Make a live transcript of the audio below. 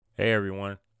Hey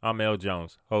everyone, I'm L.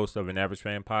 Jones, host of an Average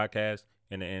Fan podcast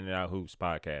and the In and Out Hoops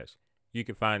podcast. You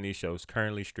can find these shows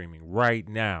currently streaming right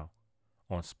now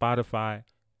on Spotify,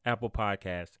 Apple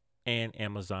Podcasts, and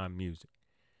Amazon Music.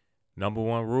 Number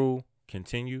one rule,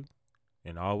 continue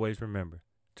and always remember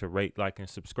to rate, like, and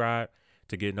subscribe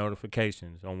to get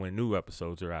notifications on when new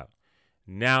episodes are out.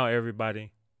 Now,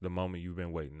 everybody, the moment you've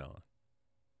been waiting on.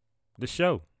 The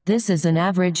show. This is an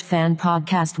Average Fan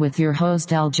podcast with your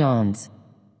host, L. Jones.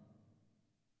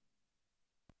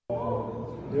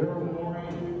 Daryl Morey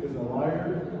is a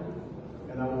liar,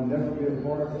 and I will never be a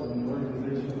part of an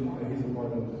organization that he's a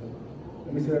part of.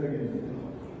 Let me say that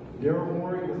again. Daryl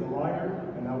Morey is a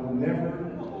liar, and I will never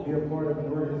be a part of an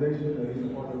organization that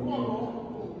he's a part of.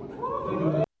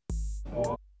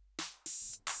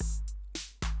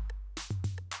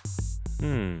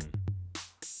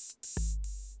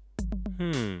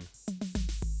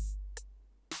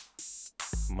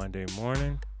 Monday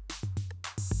morning.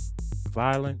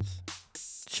 Violence.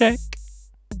 Check.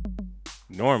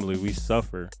 Normally we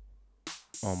suffer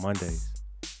on Mondays.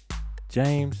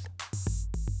 James,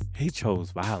 he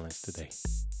chose violence today.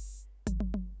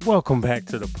 Welcome back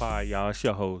to the pod, y'all. It's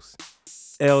your host,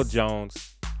 L.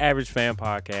 Jones, Average Fan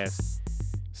Podcast.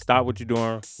 Stop what you're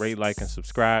doing, rate, like, and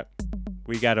subscribe.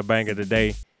 We got a banger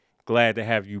today. Glad to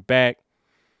have you back.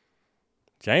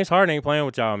 James Harden ain't playing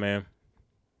with y'all, man.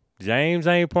 James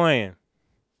ain't playing.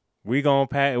 We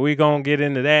gonna get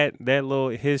into that little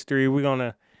history. We're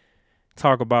gonna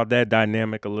talk about that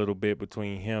dynamic a little bit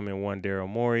between him and one Daryl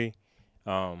Morey.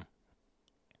 Man,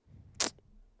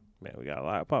 we got a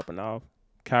lot popping off.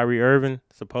 Kyrie Irving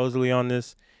supposedly on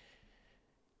this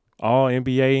All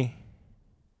NBA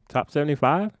Top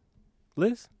 75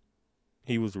 list.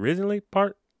 He was originally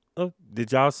part of.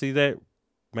 Did y'all see that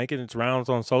making its rounds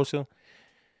on social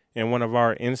in one of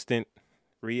our instant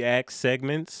react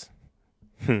segments?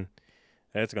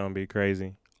 That's going to be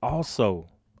crazy. Also,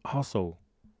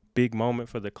 big moment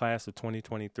for the class of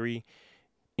 2023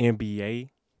 NBA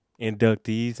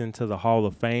inductees into the Hall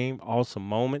of Fame. Awesome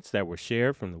moments that were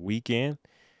shared from the weekend.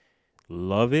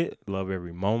 Love it. Love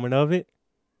every moment of it.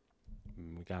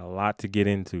 We got a lot to get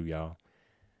into, y'all.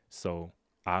 So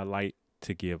I'd like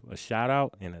to give a shout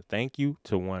out and a thank you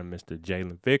to one Mr.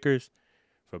 Jalen Vickers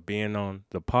for being on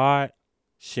the pod,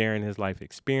 sharing his life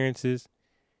experiences.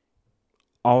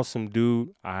 Awesome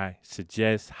dude. I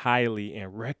suggest highly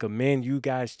and recommend you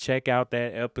guys check out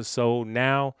that episode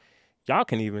now. Y'all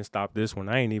can even stop this one.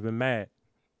 I ain't even mad.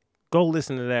 Go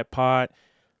listen to that pod.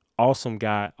 Awesome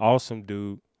guy. Awesome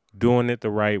dude. Doing it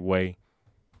the right way.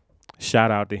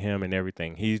 Shout out to him and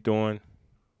everything he's doing.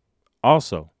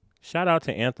 Also, shout out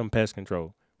to Anthem Pest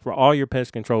Control for all your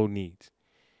pest control needs.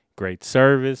 Great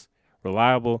service,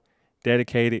 reliable,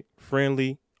 dedicated,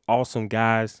 friendly, awesome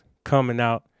guys coming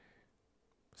out.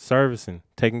 Servicing,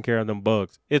 taking care of them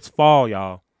bugs. It's fall,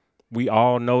 y'all. We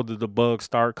all know that the bugs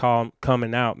start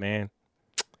coming out, man.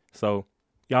 So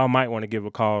y'all might want to give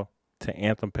a call to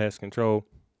Anthem Pest Control.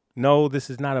 No, this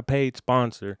is not a paid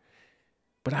sponsor,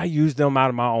 but I use them out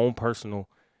of my own personal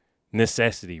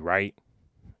necessity, right?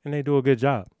 And they do a good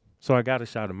job. So I got to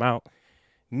shout them out.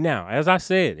 Now, as I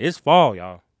said, it's fall,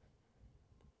 y'all.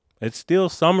 It's still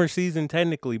summer season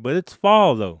technically, but it's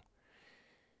fall, though.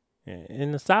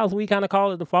 In the South, we kind of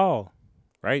call it the fall,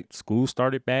 right? School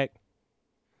started back.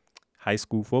 High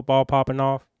school football popping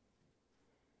off.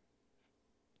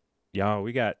 Y'all,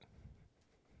 we got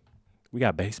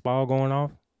baseball going off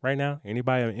right now.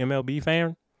 Anybody an MLB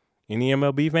fan? Any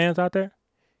MLB fans out there?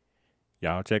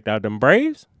 Y'all checked out them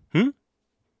Braves?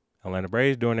 Atlanta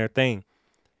Braves doing their thing.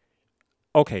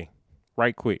 Okay,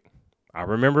 right quick. I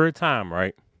remember a time,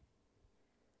 right,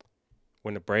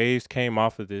 when the Braves came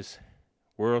off of this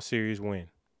World Series win.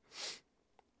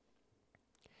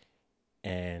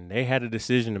 And they had a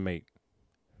decision to make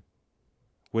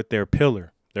with their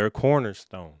pillar, their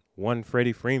cornerstone, one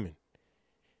Freddie Freeman.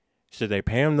 Should they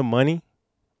pay him the money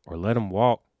or let him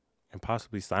walk and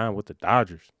possibly sign with the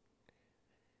Dodgers?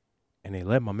 And they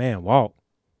let my man walk.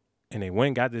 And they went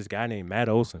and got this guy named Matt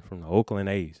Olson from the Oakland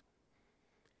A's.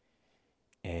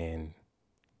 And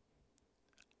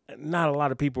not a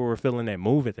lot of people were feeling that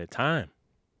move at that time.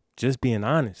 Just being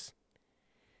honest.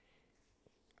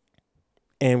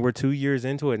 And we're 2 years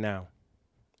into it now.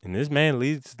 And this man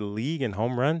leads the league in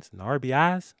home runs and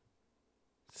RBIs.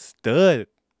 Stud.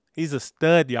 He's a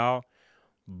stud, y'all.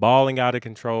 Balling out of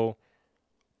control.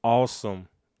 Awesome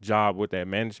job what that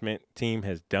management team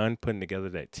has done putting together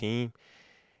that team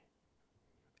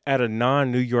at a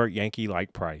non-New York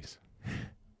Yankee-like price.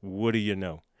 What do you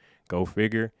know? Go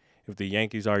figure. If the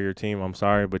Yankees are your team, I'm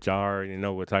sorry, but y'all already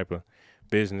know what type of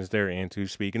business they're into.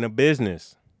 Speaking of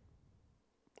business,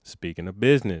 Speaking of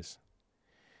business,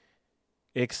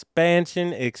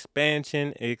 expansion.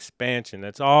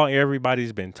 That's all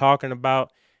everybody's been talking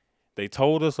about. They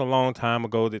told us a long time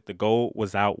ago that the gold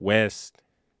was out west.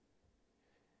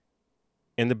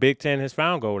 And the Big Ten has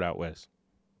found gold out west.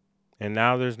 And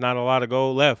now there's not a lot of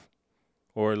gold left.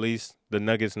 Or at least the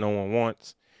nuggets no one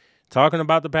wants. Talking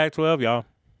about the Pac-12, y'all.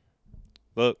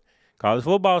 Look, college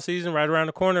football season right around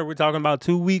the corner. We're talking about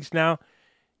 2 weeks now.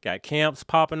 Got camps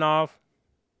popping off.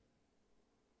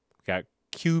 Got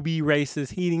QB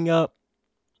races heating up.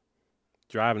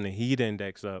 Driving the heat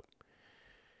index up.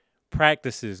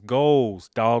 Practices, goals,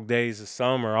 dog days of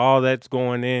summer, all that's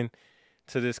going in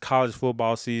to this college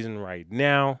football season right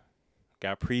now.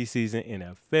 Got preseason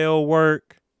NFL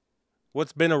work.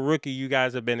 What's been a rookie you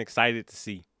guys have been excited to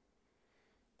see?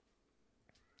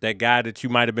 That guy that you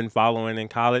might have been following in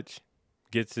college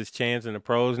gets his chance in the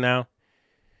pros now.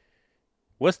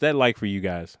 What's that like for you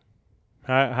guys?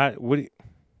 What's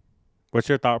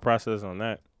your thought process on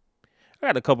that? I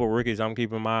got a couple rookies I'm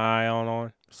keeping my eye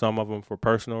on. Some of them for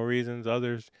personal reasons,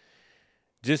 others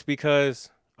just because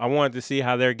I wanted to see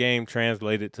how their game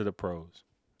translated to the pros.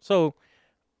 So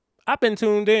I've been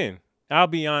tuned in. I'll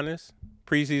be honest.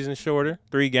 Preseason shorter,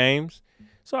 3 games.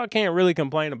 So I can't really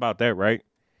complain about that, right?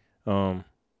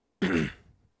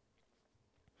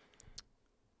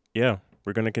 Yeah,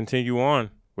 we're going to continue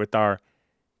on with our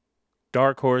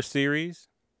Dark Horse series.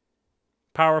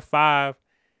 Power 5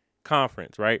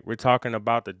 conference, right? We're talking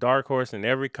about the dark horse in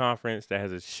every conference that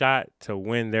has a shot to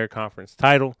win their conference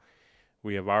title.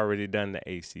 We have already done the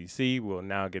ACC. We'll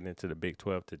now get into the Big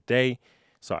 12 today.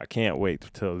 So I can't wait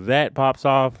till that pops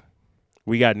off.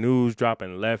 We got news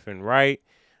dropping left and right.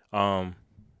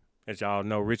 As y'all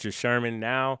know, Richard Sherman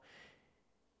now,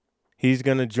 he's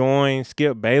going to join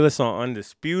Skip Bayless on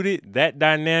Undisputed. That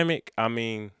dynamic, I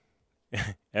mean,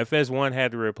 FS1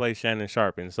 had to replace Shannon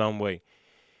Sharp in some way.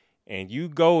 And you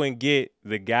go and get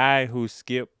the guy who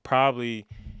Skip probably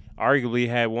arguably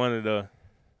had one of the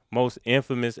most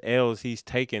infamous L's he's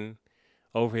taken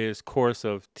over his course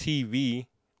of TV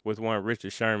with one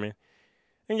Richard Sherman.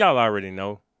 And y'all already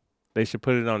know. They should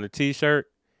put it on the T-shirt.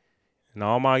 In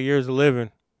all my years of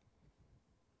living,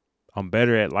 I'm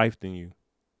better at life than you.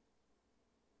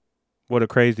 What a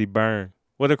crazy burn.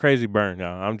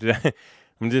 Y'all.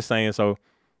 I'm just saying. So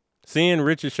seeing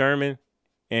Richard Sherman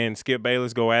and Skip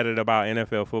Bayless go at it about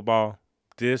NFL football,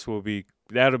 that'll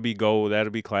be gold.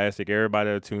 That'll be classic. Everybody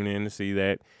will tune in to see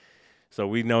that. So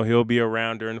we know he'll be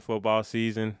around during the football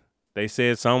season. They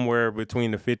said somewhere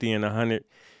between the 50 and 100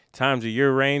 times a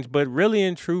year range. But really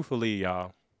and truthfully,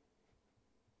 y'all,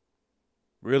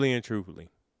 did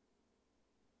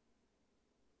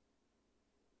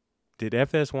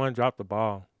FS1 drop the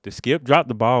ball? Did Skip drop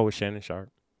the ball with Shannon Sharp?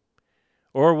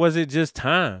 Or was it just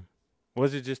time? I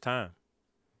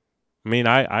mean,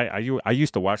 I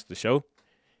used to watch the show,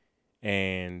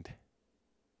 and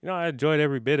I enjoyed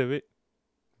every bit of it,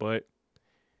 but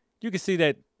you could see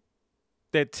that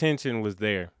tension was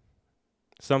there.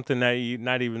 Something that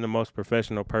not even the most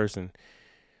professional person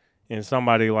and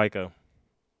somebody like a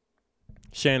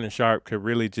Shannon Sharp could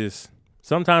really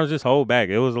sometimes just hold back.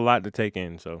 It was a lot to take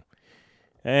in, so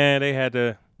they had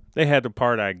to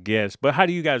part, I guess. But how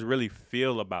do you guys really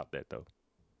feel about that, though?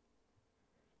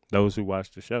 Those who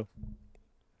watch the show.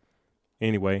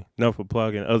 Anyway, enough of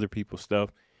plugging other people's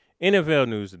stuff. NFL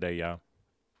news today, y'all.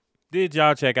 Did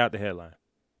y'all check out the headline?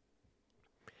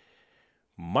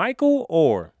 Michael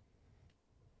Oher.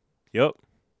 Yep.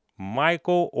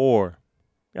 Michael Oher.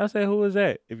 Y'all say, who is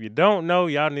that? If you don't know,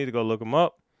 y'all need to go look him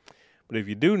up. But if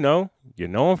you do know, you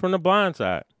know him from The Blind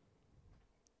Side.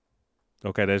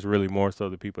 Okay, that's really more so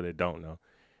the people that don't know.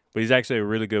 But he's actually a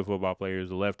really good football player.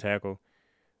 He's a left tackle.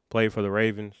 Played for the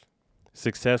Ravens.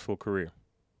 Successful career.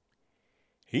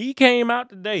 He came out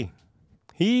today.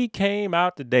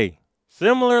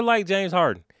 Similar like James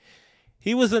Harden.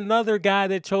 He was another guy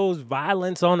that chose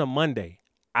violence on a Monday.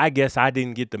 I guess I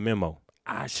didn't get the memo.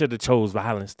 I should have chose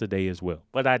violence today as well,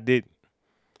 but I didn't.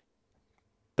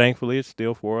 Thankfully, it's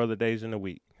still 4 other days in the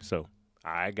week, so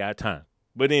I got time.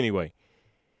 But anyway,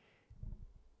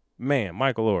 man,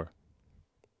 Michael Oher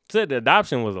said the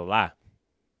adoption was a lie.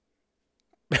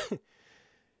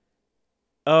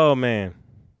 Oh, man.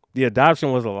 The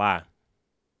adoption was a lie.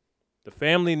 The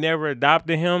family never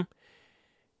adopted him,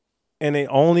 and they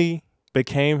only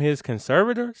became his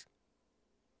conservators?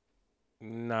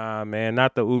 Nah, man,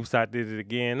 not the oops, I did it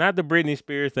again. Not the Britney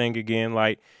Spears thing again.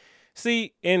 Like,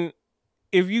 see, and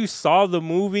if you saw the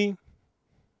movie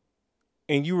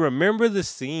and you remember the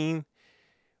scene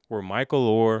where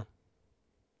Michael Oher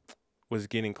was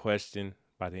getting questioned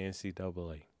by the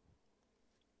NCAA.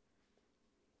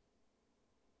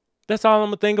 That's all I'm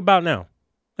going to think about now.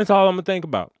 That's all I'm going to think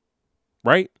about.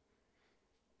 Right?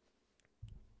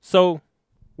 So,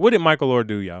 what did Michael Oher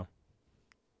do, y'all?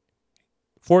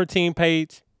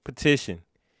 14-page petition.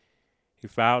 He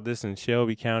filed this in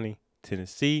Shelby County,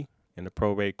 Tennessee, in the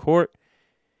probate court.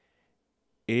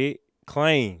 It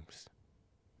claims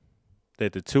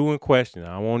that the two in question,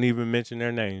 I won't even mention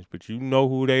their names, but you know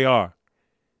who they are.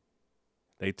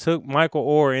 They took Michael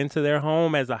Oher into their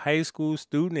home as a high school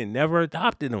student and never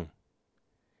adopted him.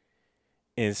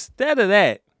 Instead of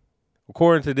that,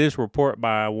 according to this report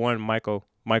by one Michael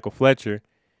Fletcher,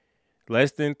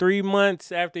 less than 3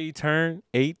 months after he turned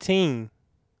 18,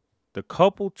 the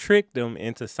couple tricked him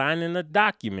into signing a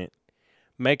document,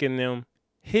 making them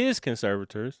his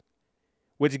conservators,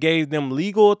 which gave them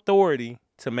legal authority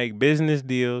to make business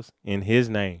deals in his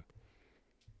name.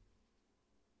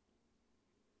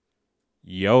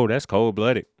 Yo, that's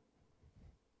cold-blooded.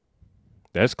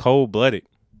 That's cold-blooded.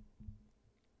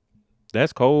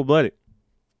 That's cold-blooded.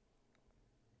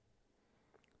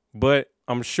 But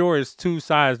I'm sure it's two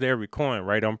sides to every coin,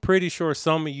 right? I'm pretty sure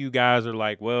some of you guys are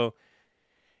like, well,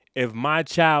 if my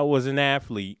child was an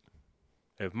athlete,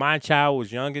 if my child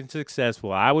was young and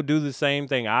successful, I would do the same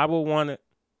thing. I would want to,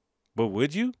 but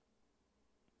would you?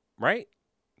 Right?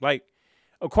 Like,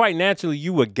 quite naturally,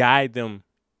 you would guide them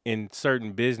in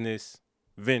certain business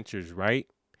ventures, right?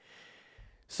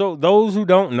 So those who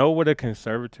don't know what a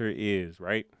conservator is,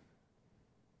 right?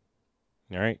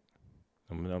 All right.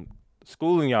 I'm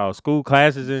schooling y'all. School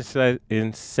classes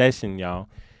in session, y'all.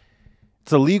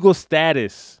 It's a legal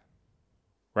status,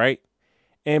 right?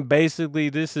 And basically,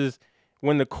 this is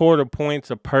when the court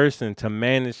appoints a person to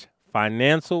manage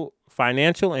financial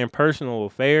and personal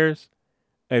affairs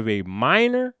of a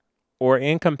minor or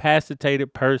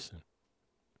incapacitated person.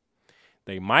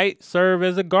 They might serve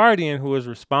as a guardian who is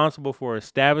responsible for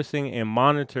establishing and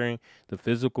monitoring the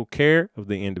physical care of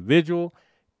the individual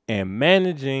and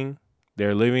managing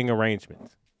their living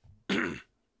arrangements.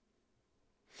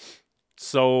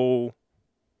 So,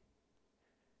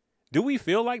 do we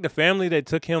feel like the family that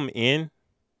took him in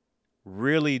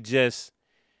really just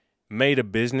made a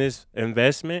business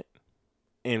investment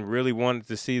and really wanted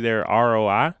to see their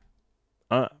ROI?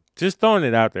 Just throwing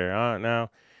it out there. Now,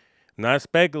 not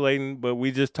speculating, but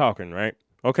we just talking, right?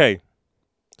 Okay.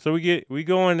 So we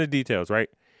go into details, right?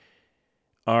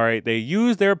 All right. They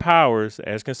used their powers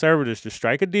as conservators to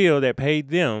strike a deal that paid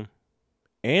them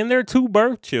and their two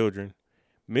birth children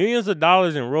millions of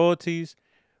dollars in royalties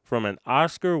from an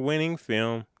Oscar-winning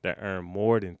film that earned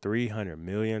more than $300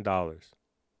 million.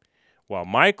 While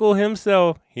Michael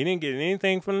himself, he didn't get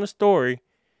anything from the story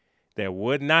that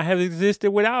would not have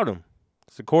existed without him.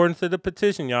 It's according to the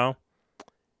petition, y'all.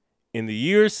 In the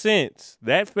years since,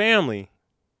 that family,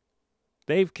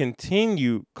 they've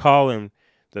continued calling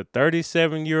the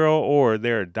 37-year-old Oher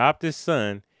their adopted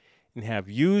son and have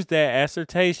used that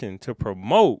assertion to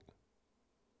promote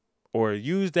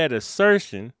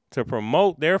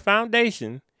their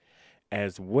foundation,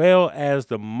 as well as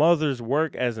the mother's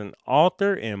work as an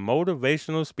author and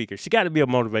motivational speaker. She got to be a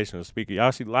motivational speaker,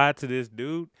 y'all. She lied to this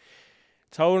dude,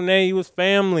 told him that he was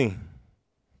family.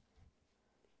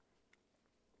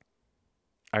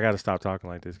 I got to stop talking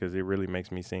like this because it really makes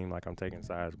me seem like I'm taking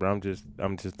sides. But I'm just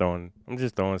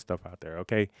throwing stuff out there,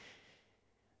 okay?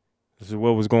 This is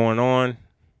what was going on.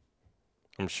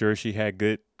 I'm sure she had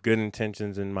good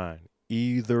intentions in mind.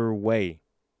 Either way,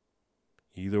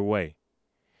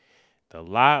 the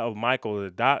lie of Michael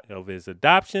of his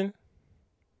adoption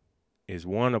is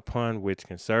one upon which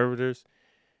conservators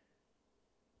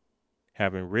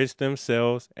have enriched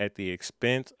themselves at the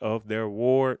expense of their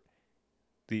ward,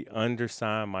 the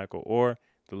undersigned Michael Oher.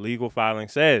 The legal filing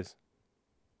says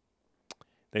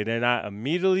they did not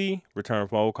immediately return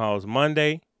phone calls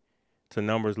Monday to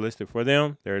numbers listed for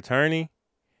them. Their attorney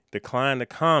declined to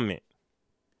comment,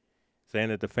 saying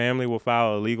that the family will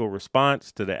file a legal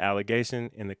response to the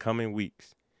allegation in the coming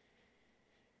weeks.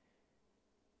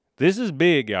 This is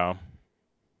big, y'all,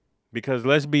 because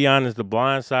let's be honest, The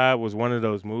Blind Side was one of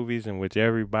those movies in which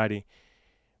everybody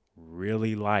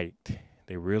really liked.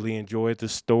 They really enjoyed the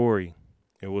story.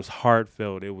 It was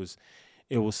heartfelt. It was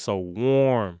so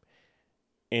warm.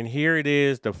 And here it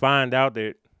is to find out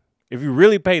that if you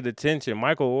really paid attention,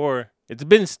 Michael Oher, it's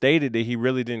been stated that he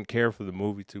really didn't care for the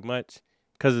movie too much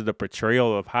because of the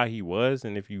portrayal of how he was.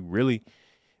 And if you really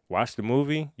watch the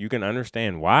movie, you can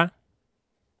understand why.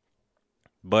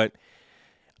 But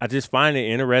I just find it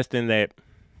interesting that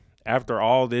after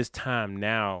all this time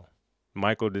now,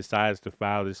 Michael decides to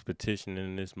file this petition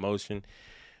and this motion.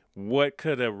 What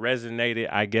could have resonated,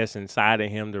 I guess, inside of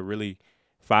him to really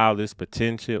file this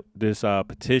petition,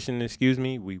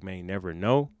 we may never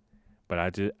know. But I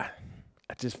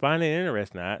just find it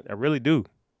interesting. I really do.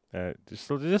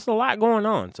 Just a lot going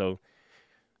on. So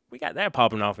we got that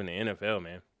popping off in the NFL,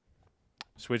 man.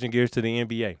 Switching gears to the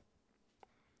NBA.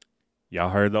 Y'all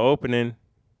heard the opening.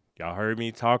 Y'all heard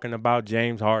me talking about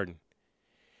James Harden.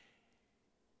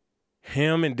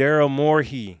 Him and Daryl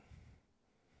Morey.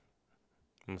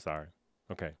 I'm sorry.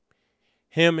 Okay.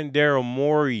 Him and Daryl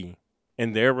Morey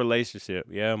and their relationship.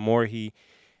 Yeah, Morey.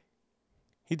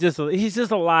 He's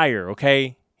just a liar,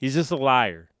 okay? He's just a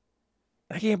liar.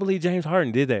 I can't believe James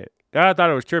Harden did that. I thought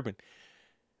it was tripping.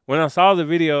 When I saw the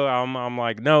video, I'm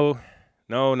like, no.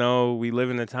 We live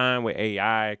in a time with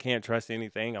AI. I can't trust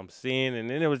anything I'm seeing. And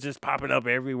then it was just popping up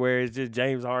everywhere. It's just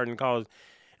James Harden calls.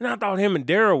 And I thought him and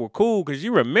Daryl were cool because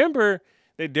you remember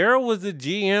that Daryl was the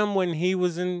GM when he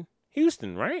was in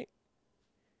Houston, right?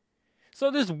 So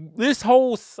this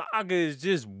whole saga is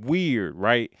just weird,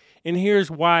 right? And here's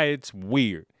why it's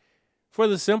weird. For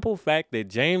the simple fact that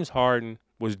James Harden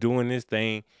was doing this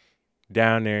thing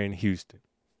down there in Houston.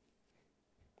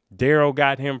 Daryl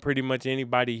got him pretty much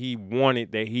anybody he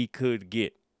wanted that he could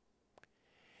get.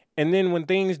 And then when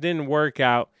things didn't work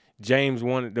out, James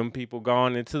wanted them people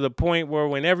gone. And to the point where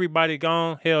when everybody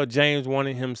gone, hell, James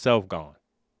wanted himself gone.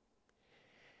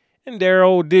 And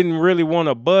Daryl didn't really want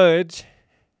to budge.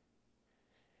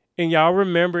 And y'all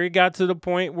remember it got to the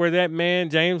point where that man,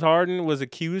 James Harden, was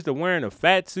accused of wearing a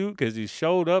fat suit because he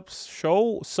showed up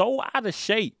so out of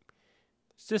shape.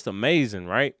 It's just amazing,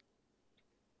 right?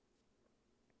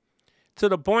 To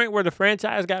the point where the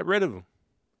franchise got rid of him.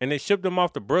 And they shipped him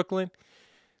off to Brooklyn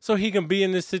so he can be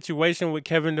in this situation with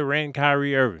Kevin Durant and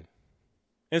Kyrie Irving.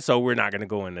 And so we're not going to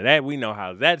go into that. We know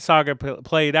how that saga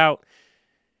played out.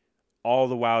 All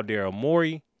the while, Daryl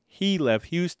Morey, he left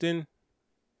Houston.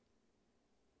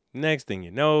 Next thing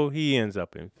you know, he ends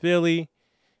up in Philly.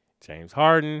 James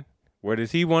Harden, where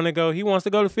does he want to go? He wants to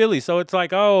go to Philly. So it's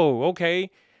like, oh,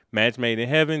 okay. Match made in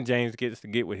heaven. James gets to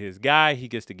get with his guy. He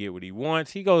gets to get what he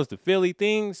wants. He goes to Philly.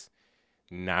 Things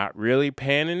not really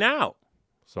panning out.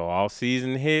 So all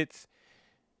season hits,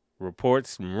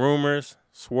 reports, rumors,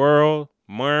 swirl,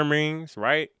 murmurings,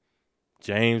 right?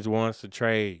 James wants to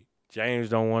trade. James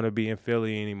don't want to be in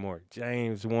Philly anymore.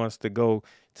 James wants to go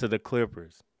to the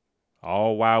Clippers.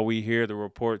 All while we hear the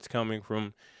reports coming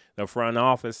from the front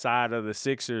office side of the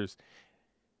Sixers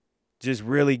just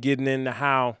really getting into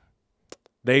how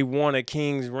they want a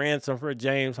king's ransom for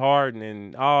James Harden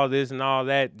and all this and all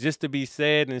that, just to be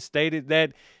said and stated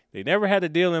that they never had a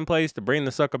deal in place to bring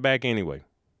the sucker back anyway.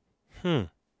 So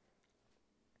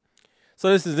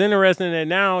this is interesting that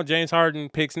now James Harden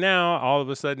picks now, all of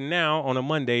a sudden now, on a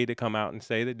Monday to come out and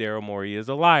say that Daryl Morey is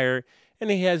a liar and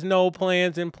he has no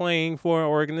plans in playing for an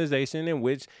organization in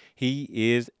which he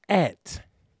is at.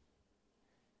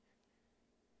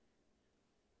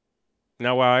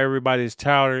 Now, while everybody's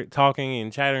talking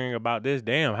and chattering about this,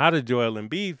 damn, how does Joel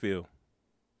Embiid feel?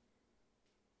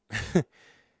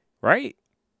 Right?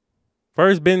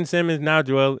 First Ben Simmons,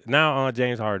 now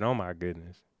James Harden. Oh my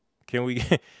goodness. Can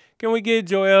we get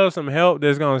Joel some help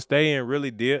that's gonna stay and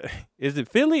really deal? Is it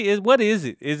Philly? What is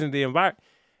it? Isn't the environment?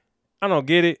 I don't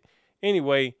get it.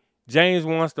 Anyway, James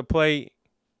wants to play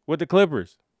with the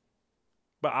Clippers.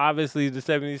 But obviously the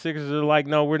 76ers are like,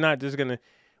 no, we're not just gonna.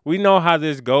 We know how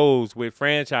this goes with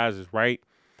franchises, right?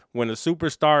 When a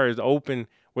superstar is open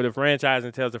with a franchise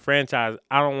and tells the franchise,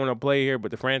 I don't want to play here, but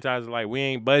the franchise is like, we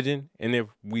ain't budging. And if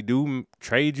we do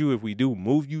trade you, if we do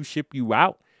move you, ship you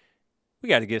out, we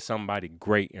got to get somebody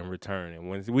great in return. And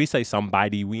when we say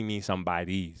somebody, we mean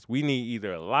somebodies. We need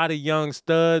either a lot of young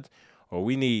studs or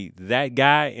we need that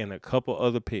guy and a couple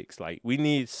other picks. Like, we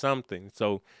need something.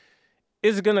 So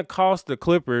it's going to cost the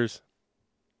Clippers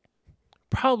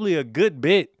probably a good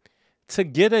bit to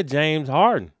get a James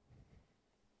Harden.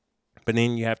 But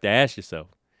then you have to ask yourself,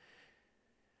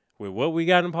 with what we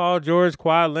got in Paul George,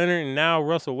 Kawhi Leonard, and now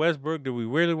Russell Westbrook, do we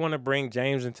really want to bring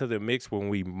James into the mix when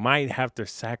we might have to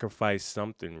sacrifice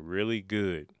something really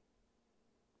good?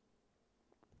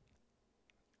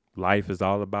 Life is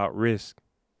all about risk.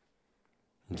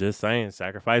 I'm just saying,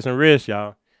 sacrificing risk,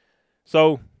 y'all.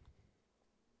 So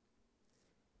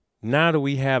now that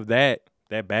we have that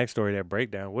backstory, that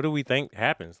breakdown, what do we think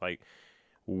happens? Like,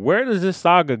 where does this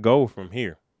saga go from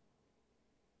here?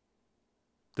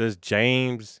 Does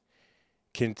James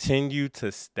continue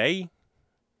to stay?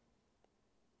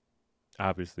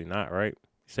 Obviously not, right?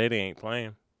 Say they ain't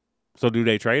playing. So do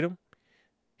they trade him?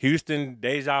 Houston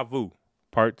Deja Vu,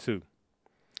 Part 2.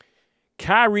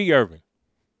 Kyrie Irving.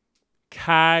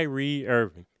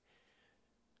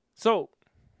 So,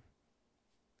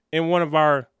 in one of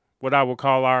our, what I would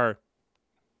call our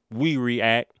We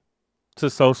React to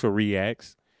Social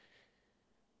Reacts,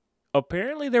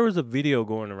 Apparently, there was a video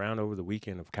going around over the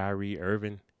weekend of Kyrie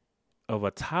Irving of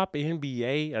a top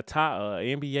NBA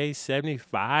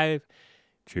 75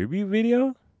 tribute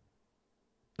video.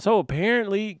 So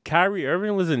apparently, Kyrie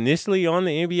Irving was initially on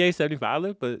the NBA 75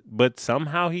 list, but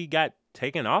somehow he got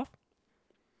taken off.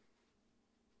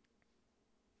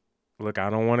 Look, I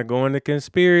don't want to go into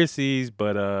conspiracies,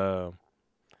 but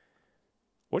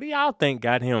what do y'all think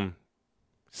got him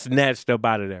snatched up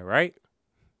out of there, right?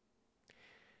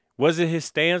 Was it his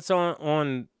stance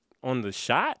on the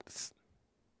shots?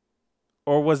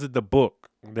 Or was it the book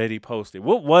that he posted?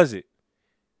 What was it?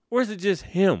 Or is it just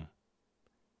him?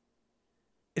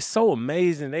 It's so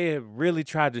amazing. They have really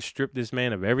tried to strip this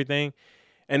man of everything.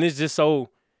 And it's just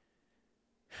so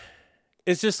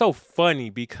funny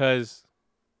because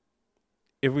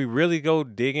if we really go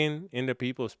digging into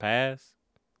people's past,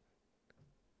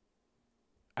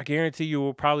 I guarantee you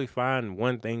we'll probably find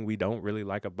one thing we don't really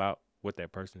like about what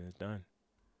that person has done.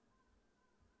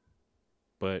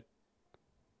 But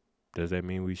does that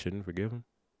mean we shouldn't forgive him?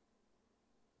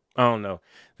 I don't know.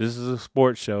 This is a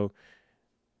sports show,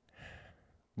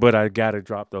 but I got to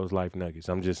drop those life nuggets.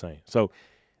 I'm just saying. So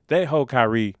that whole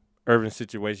Kyrie Irving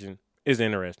situation is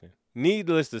interesting.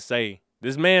 Needless to say,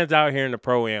 this man's out here in the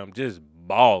Pro-Am just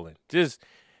balling, just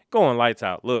going lights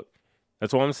out. Look,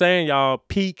 that's what I'm saying, y'all.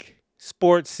 Peak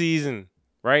sports season,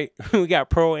 right? We got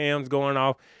Pro-Ams going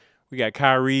off. We got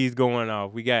Kyrie's going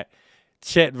off. We got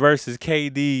Chet versus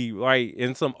KD, right,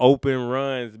 in some open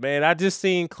runs. Man, I just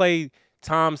seen Klay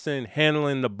Thompson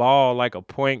handling the ball like a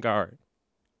point guard.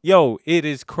 Yo, it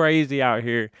is crazy out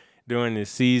here during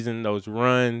this season. Those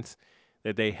runs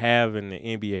that they have in the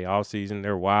NBA offseason,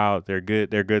 they're wild. They're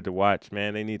good. They're good to watch,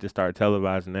 man. They need to start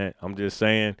televising that. I'm just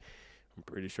saying. I'm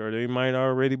pretty sure they might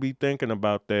already be thinking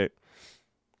about that.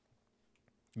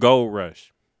 Gold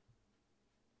Rush.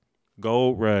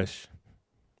 Gold Rush.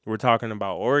 We're talking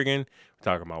about Oregon. We're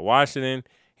talking about Washington,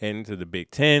 heading to the Big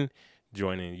Ten,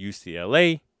 joining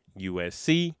UCLA,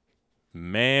 USC.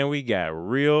 Man, we got a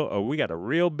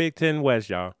real Big Ten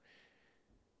West, y'all.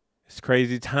 It's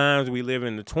crazy times we live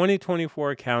in. The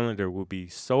 2024 calendar will be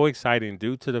so exciting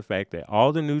due to the fact that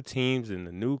all the new teams and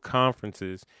the new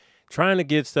conferences trying to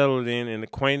get settled in and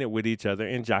acquainted with each other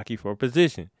and jockey for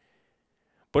position.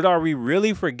 But are we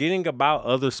really forgetting about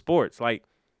other sports? Like,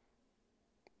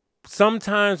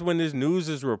 sometimes when this news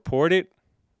is reported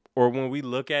or when we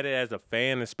look at it as a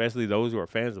fan, especially those who are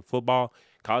fans of football,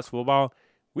 college football,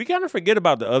 we kind of forget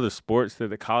about the other sports that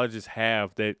the colleges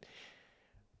have that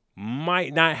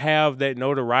might not have that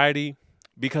notoriety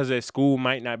because that school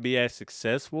might not be as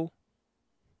successful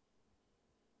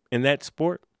in that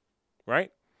sport,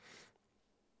 right?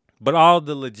 But all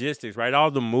the logistics, right?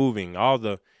 All the moving, all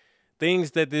the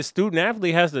things that this student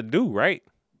athlete has to do, right?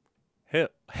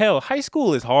 Hell, high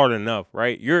school is hard enough,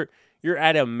 right? You're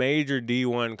at a major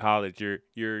D1 college.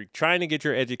 You're trying to get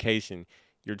your education.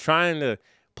 You're trying to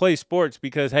play sports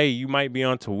because, hey, you might be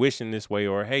on tuition this way,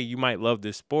 or hey, you might love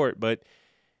this sport, but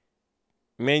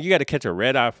man, you got to catch a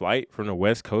red-eye flight from the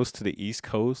West Coast to the East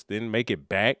Coast, then make it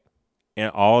back,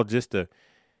 and all just to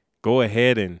go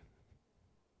ahead and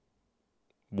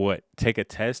take a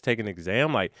test, take an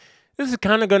exam. Like, this is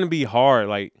kind of going to be hard.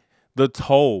 Like, the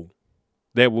toll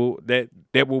that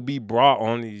will be brought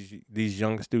on these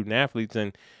young student athletes.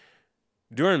 And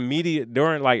after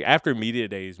media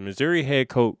days, Missouri head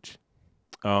coach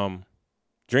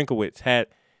Drinkowitz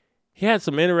had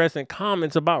some interesting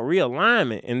comments about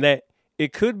realignment and that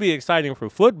it could be exciting for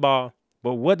football,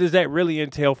 but what does that really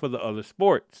entail for the other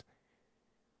sports?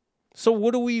 So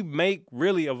what do we make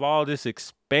really of all this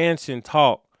expansion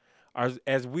talk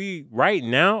as we right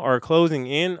now are closing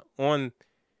in on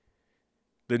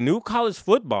the new college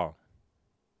football?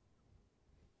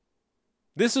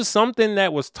 This is something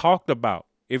that was talked about.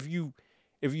 If you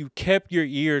kept your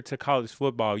ear to college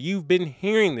football, you've been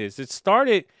hearing this. It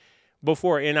started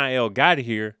before NIL got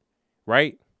here,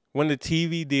 right? When the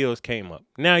TV deals came up.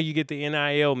 Now you get the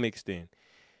NIL mixed in.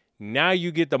 Now you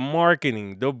get the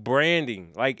marketing, the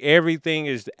branding. Like, everything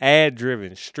is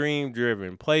ad-driven,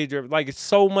 stream-driven, play-driven. Like, it's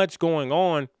so much going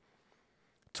on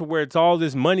to where it's all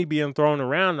this money being thrown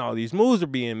around, all these moves are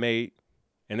being made.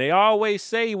 And they always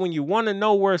say when you want to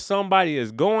know where somebody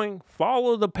is going,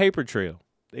 follow the paper trail.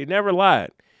 They never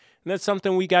lied. And that's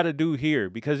something we got to do here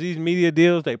because these media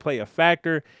deals, they play a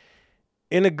factor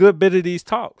in a good bit of these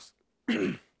talks.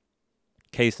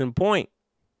 Case in point,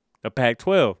 the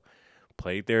Pac-12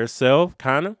 played their self,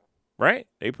 kind of, right?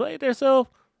 They played their self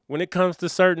when it comes to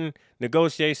certain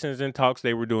negotiations and talks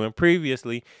they were doing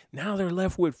previously. Now they're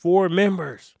left with 4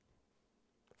 members.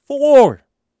 4.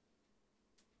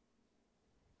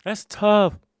 That's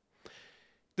tough.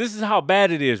 This is how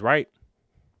bad it is, right?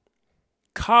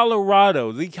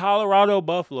 The Colorado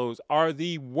Buffaloes are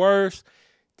the worst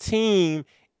team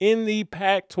in the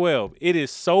Pac-12. It is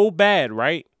so bad,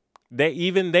 right, that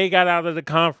even they got out of the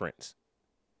conference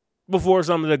before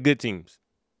some of the good teams.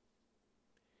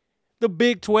 The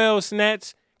Big 12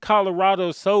 snatched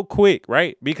Colorado so quick,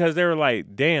 right? Because they were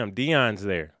like, damn, Deion's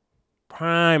there.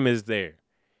 Prime is there.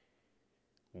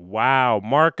 Wow,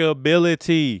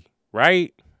 markability,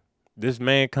 right? This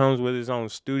man comes with his own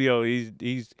studio.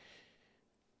 He's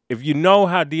if you know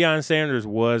how Deion Sanders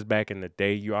was back in the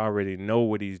day, you already know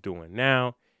what he's doing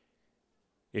now.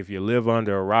 If you live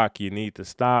under a rock, you need to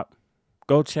stop.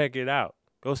 Go check it out.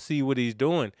 Go see what he's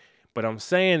doing. But I'm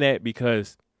saying that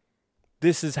because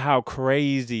this is how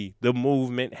crazy the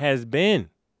movement has been.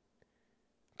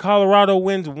 Colorado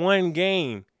wins one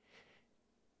game,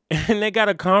 and they got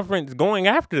a conference going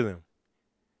after them.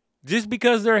 Just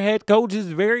because their head coach is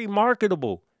very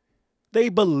marketable. They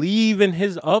believe in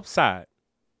his upside.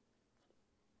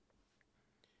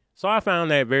 So I found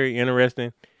that very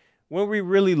interesting when we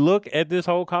really look at this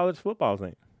whole college football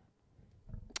thing.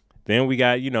 Then we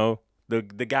got,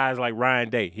 the guys like Ryan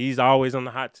Day. He's always on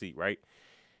the hot seat, right?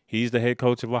 He's the head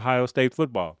coach of Ohio State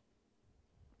football.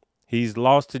 He's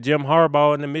lost to Jim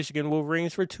Harbaugh and the Michigan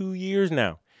Wolverines for 2 years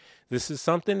now. This is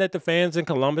something that the fans in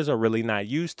Columbus are really not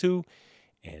used to.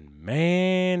 And,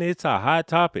 man, it's a hot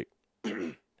topic.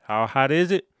 How hot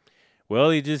is it? Well,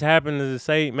 he just happened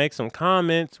to make some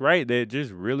comments, right, that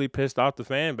just really pissed off the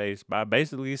fan base by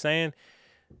basically saying,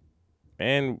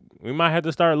 man, we might have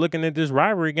to start looking at this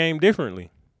rivalry game differently.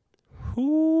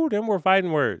 Them were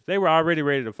fighting words. They were already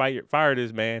ready to fire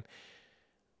this man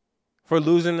for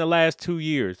losing the last 2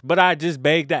 years. But I just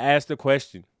beg to ask the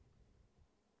question.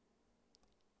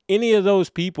 Any of those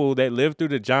people that lived through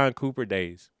the John Cooper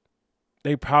days,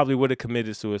 they probably would have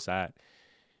committed suicide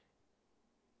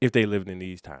if they lived in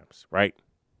these times, right?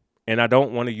 And I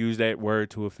don't want to use that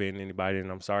word to offend anybody,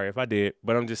 and I'm sorry if I did,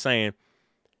 but I'm just saying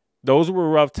those were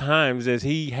rough times as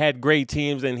he had great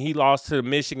teams and he lost to the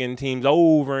Michigan teams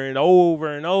over and over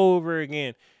and over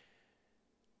again.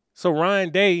 So Ryan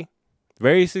Day,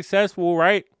 very successful,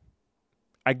 right?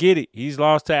 I get it. He's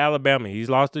lost to Alabama. He's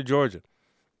lost to Georgia.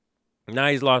 Now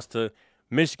he's lost to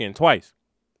Michigan twice.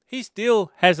 He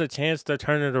still has a chance to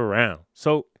turn it around.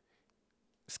 So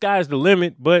sky's the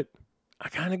limit, but I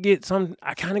kind of get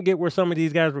where some of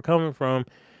these guys were coming from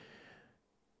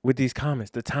with these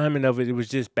comments. The timing of it was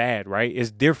just bad, right?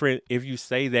 It's different if you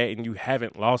say that and you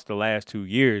haven't lost the last 2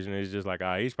 years, and it's just like,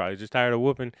 he's probably just tired of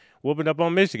whooping up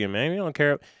on Michigan, man. He don't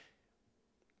care.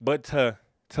 But to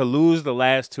lose the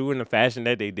last two in the fashion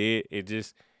that they did, it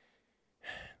just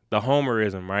the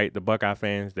homerism, right? The Buckeye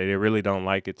fans, they really don't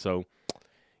like it. So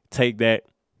take that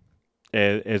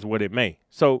as what it may.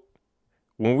 So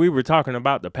when we were talking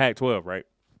about the Pac-12, right?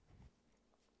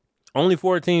 Only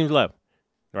 4 teams left,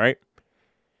 right?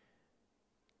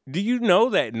 Do you know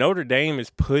that Notre Dame is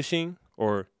pushing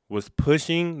or was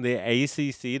pushing the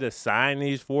ACC to sign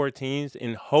these 4 teams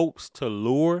in hopes to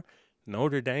lure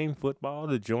Notre Dame football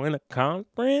to join a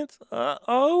conference?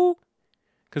 Because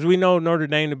we know Notre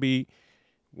Dame to be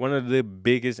one of the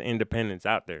biggest independents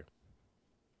out there.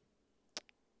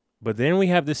 But then we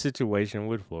have this situation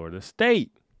with Florida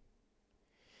State.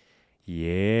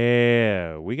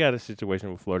 Yeah, we got a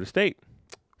situation with Florida State.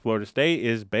 Florida State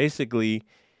is basically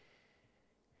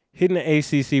hitting the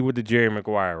ACC with the Jerry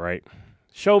Maguire, right?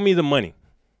 Show me the money.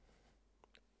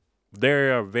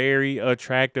 They're very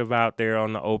attractive out there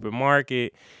on the open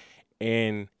market.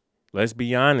 And let's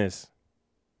be honest,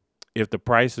 if the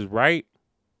price is right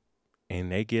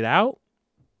and they get out,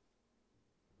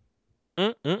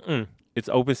 it's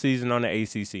open season on the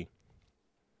ACC.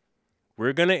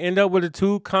 We're going to end up with a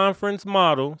 2-conference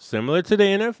model similar to the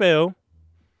NFL.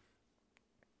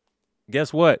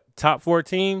 Guess what? Top 4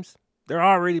 teams, they're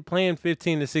already playing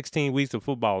 15 to 16 weeks of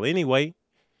football anyway.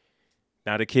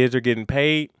 Now the kids are getting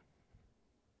paid.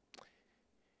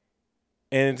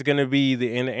 And it's going to be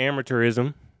the end of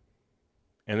amateurism.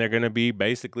 And they're going to be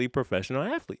basically professional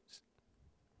athletes.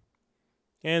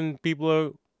 And people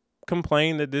are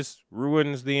complaining that this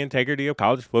ruins the integrity of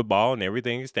college football and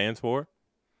everything it stands for.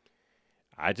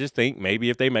 I just think maybe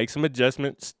if they make some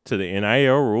adjustments to the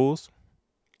NIL rules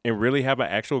and really have an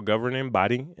actual governing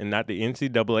body and not the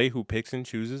NCAA who picks and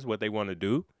chooses what they want to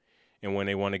do and when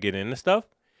they want to get into stuff,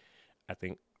 I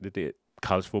think that the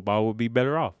college football would be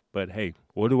better off. But hey,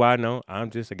 what do I know?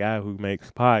 I'm just a guy who makes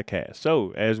podcasts.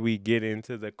 So as we get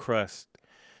into the crux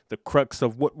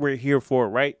of what we're here for,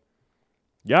 right?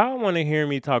 Y'all want to hear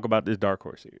me talk about this Dark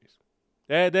Horse series.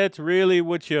 That's really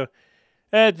what you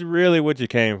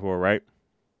came for, right?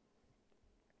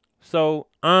 So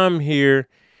I'm here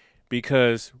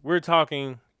because we're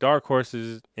talking dark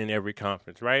horses in every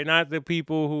conference, right? Not the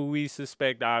people who we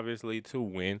suspect, obviously, to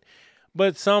win,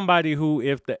 but somebody who,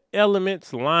 if the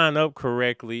elements line up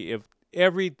correctly, if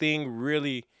everything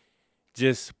really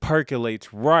just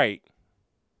percolates right,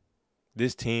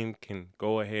 this team can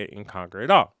go ahead and conquer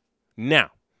it all.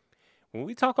 Now, when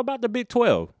we talk about the Big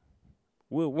 12,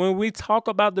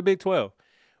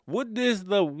 what is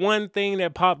the one thing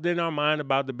that popped in our mind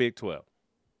about the Big 12?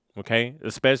 Okay,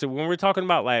 especially when we're talking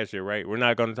about last year, right? We're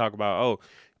not going to talk about,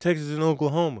 Texas and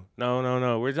Oklahoma.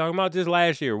 No. We're talking about just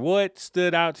last year. What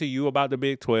stood out to you about the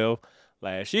Big 12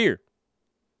 last year?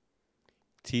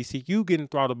 TCU getting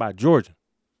throttled by Georgia,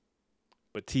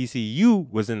 but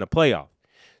TCU was in the playoff.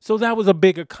 So that was a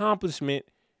big accomplishment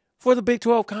for the Big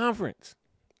 12 Conference.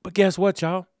 But guess what,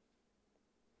 y'all?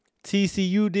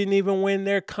 TCU didn't even win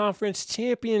their conference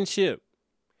championship.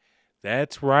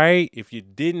 That's right. If you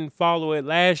didn't follow it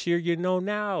last year, you know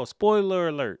now. Spoiler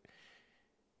alert.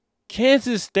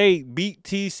 Kansas State beat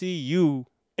TCU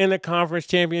in the conference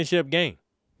championship game.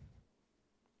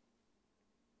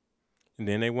 And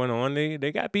then they went on.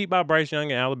 They got beat by Bryce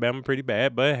Young and Alabama pretty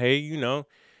bad. But, hey,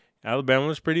 Alabama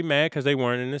was pretty mad because they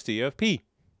weren't in the CFP.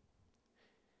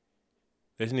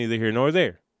 That's neither here nor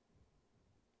there.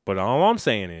 But all I'm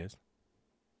saying is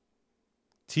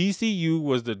TCU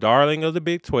was the darling of the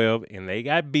Big 12, and they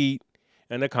got beat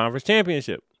in the conference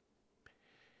championship.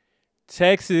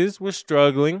 Texas was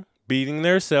struggling, beating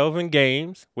theirself in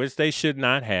games, which they should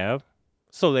not have,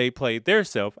 so they played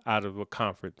theirself out of a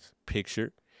conference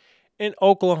picture. And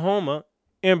Oklahoma,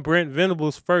 in Brent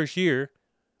Venables' first year,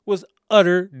 was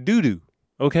utter doo-doo.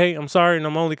 Okay, I'm sorry, and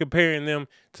I'm only comparing them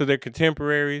to their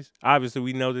contemporaries. Obviously,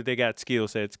 we know that they got skill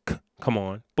sets. Come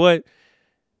on. But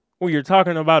when you're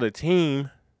talking about a team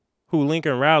who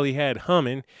Lincoln Riley had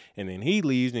humming, and then he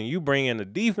leaves, and you bring in a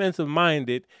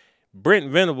defensive-minded Brent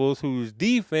Venables, whose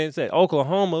defense at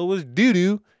Oklahoma was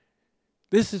doo-doo,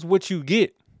 this is what you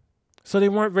get. So they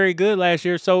weren't very good last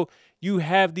year. So you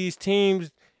have these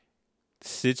teams,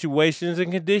 situations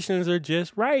and conditions are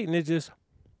just right, and it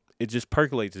just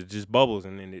percolates, it just bubbles,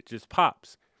 and then it just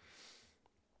pops.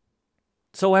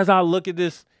 So as I look at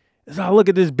this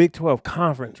Big 12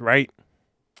 conference, right,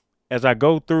 as I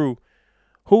go through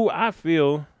who I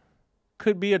feel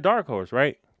could be a dark horse,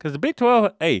 right? Because the Big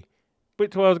 12, Big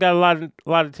 12's got a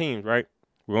lot of teams, right?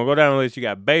 We're gonna go down the list. You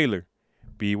got Baylor,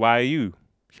 BYU,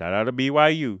 shout out to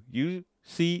BYU,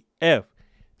 UCF,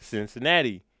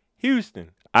 Cincinnati,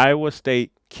 Houston, Iowa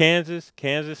State, Kansas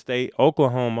State,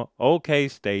 Oklahoma, OK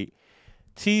State,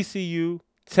 TCU,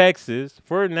 Texas,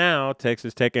 for now,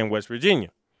 Texas Tech, and West Virginia.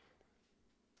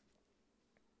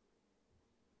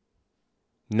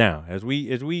 Now, as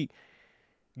we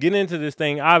get into this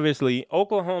thing, obviously,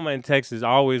 Oklahoma and Texas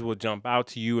always will jump out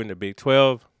to you in the Big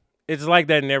 12. It's like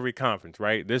that in every conference,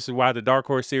 right? This is why the Dark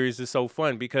Horse Series is so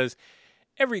fun, because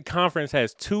every conference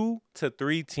has 2 to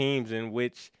 3 teams in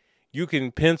which you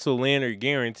can pencil in or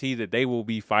guarantee that they will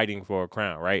be fighting for a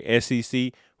crown, right?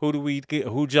 SEC, who do we get?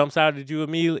 Who jumps out at you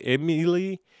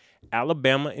immediately?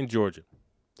 Alabama and Georgia.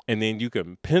 And then you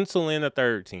can pencil in a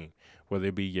third team, whether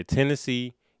it be your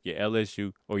Tennessee, your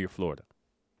LSU, or your Florida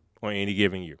on any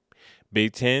given year.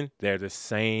 Big Ten, they're the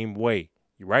same way.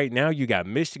 Right now, you got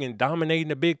Michigan dominating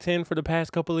the Big Ten for the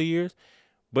past couple of years,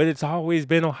 but it's always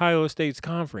been Ohio State's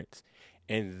conference.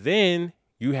 And then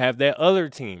you have that other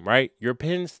team, right? Your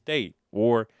Penn State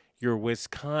or your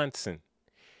Wisconsin.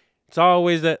 It's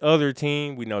always that other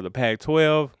team. We know the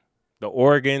Pac-12, the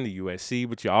Oregon, the USC,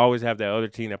 but you always have that other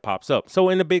team that pops up. So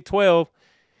in the Big 12,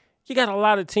 you got a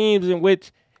lot of teams in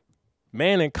which,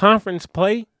 man, in conference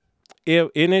play,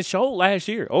 and it showed last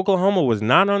year. Oklahoma was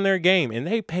not on their game, and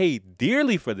they paid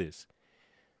dearly for this.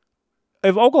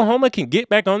 If Oklahoma can get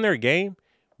back on their game,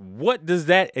 what does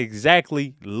that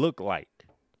exactly look like,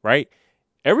 right?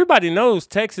 Everybody knows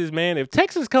Texas, man. If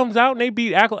Texas comes out and they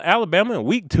beat Alabama in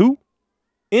week 2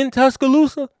 in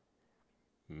Tuscaloosa,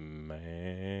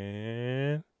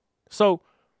 man. So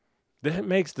that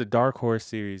makes the Dark Horse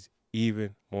Series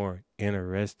even more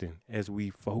interesting as we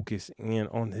focus in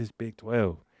on this Big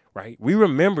 12, right? We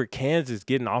remember Kansas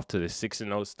getting off to the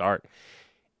 6-0 start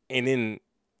and then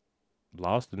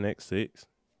lost the next 6.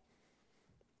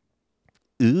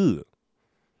 Ugh.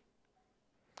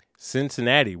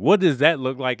 Cincinnati, what does that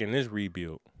look like in this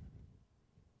rebuild?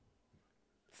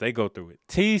 They go through it.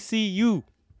 TCU,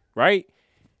 right?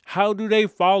 How do they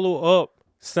follow up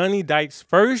Sonny Dykes'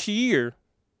 first year?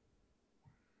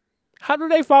 How do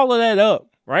they follow that up,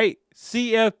 right?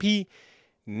 CFP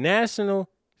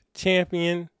national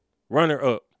champion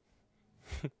runner-up.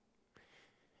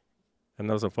 I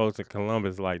know some folks in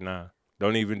Columbus like, nah,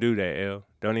 Don't even do that, L.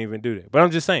 Don't even do that. But I'm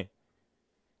just saying,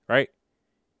 right?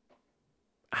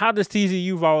 How does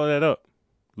TCU follow that up?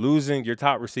 Losing your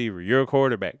top receiver, your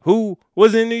quarterback, who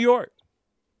was in New York.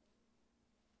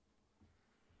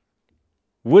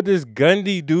 What does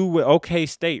Gundy do with OK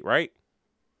State, right?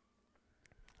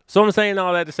 So I'm saying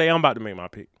all that to say I'm about to make my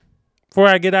pick. Before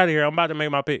I get out of here, I'm about to make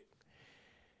my pick.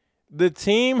 The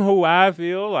team who I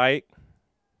feel like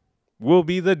will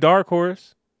be the dark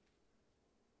horse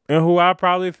and who I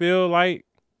probably feel like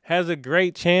has a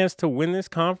great chance to win this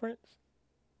conference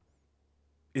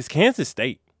is Kansas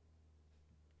State.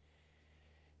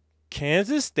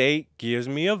 Kansas State gives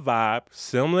me a vibe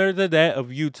similar to that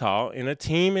of Utah, in a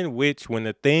team in which when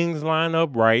the things line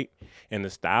up right and the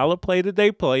style of play that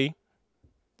they play,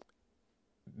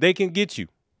 they can get you.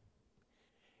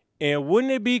 And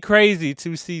wouldn't it be crazy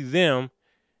to see them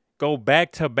go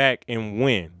back-to-back and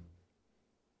win?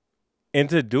 And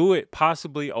to do it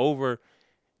possibly over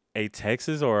a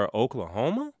Texas or a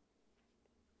Oklahoma?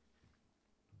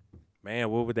 Man,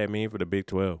 what would that mean for the Big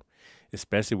 12?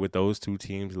 Especially with those two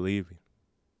teams leaving.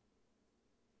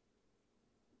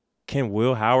 Can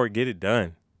Will Howard get it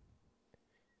done?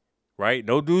 Right?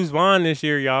 No Deuce Vaughn this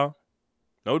year, y'all.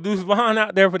 No Deuce Vaughn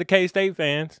out there for the K-State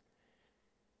fans.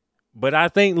 But I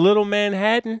think Little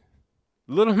Manhattan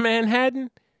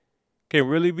can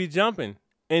really be jumping.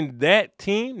 And that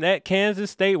team, that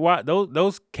Kansas State,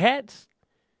 those Cats,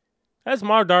 that's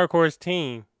my dark horse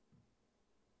team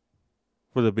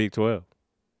for the Big 12.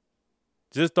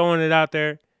 Just throwing it out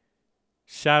there.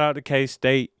 Shout out to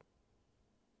K-State.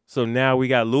 So now we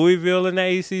got Louisville in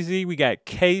the ACC. We got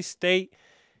K-State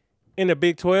in the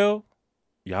Big 12.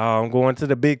 Y'all, I'm going to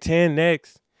the Big 10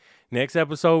 next. Next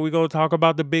episode, we're going to talk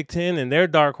about the Big 10 and their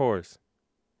dark horse.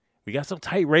 We got some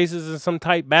tight races and some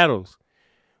tight battles.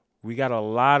 We got a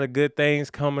lot of good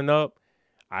things coming up.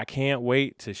 I can't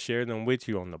wait to share them with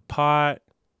you on the pod.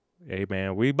 Hey,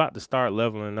 man, we about to start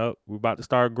leveling up. We about to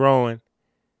start growing.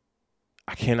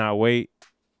 I cannot wait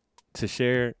to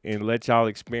share and let y'all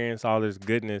experience all this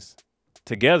goodness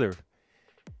together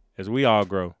as we all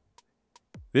grow.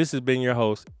 This has been your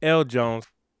host, L. Jones,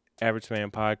 Average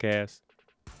Fan Podcast.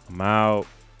 I'm out.